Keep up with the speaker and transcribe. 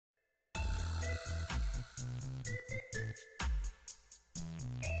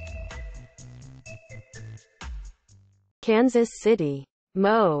Kansas City.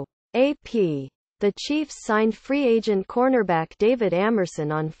 Mo. AP. The Chiefs signed free agent cornerback David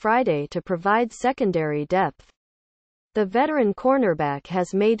Amerson on Friday to provide secondary depth. The veteran cornerback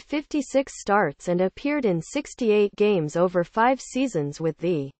has made 56 starts and appeared in 68 games over 5 seasons with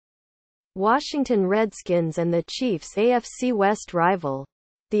the Washington Redskins and the Chiefs' AFC West rival,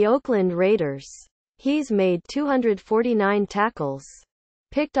 the Oakland Raiders. He's made 249 tackles,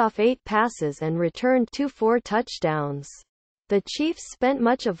 picked off 8 passes and returned 4 touchdowns. The Chiefs spent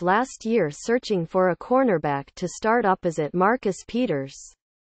much of last year searching for a cornerback to start opposite Marcus Peters,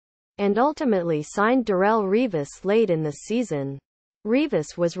 and ultimately signed Darrelle Revis late in the season.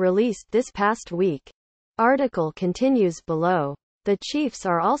 Revis was released this past week. Article continues below. The Chiefs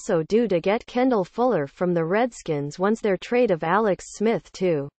are also due to get Kendall Fuller from the Redskins once their trade of Alex Smith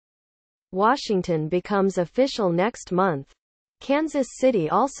to Washington becomes official next month. Kansas City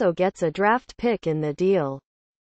also gets a draft pick in the deal.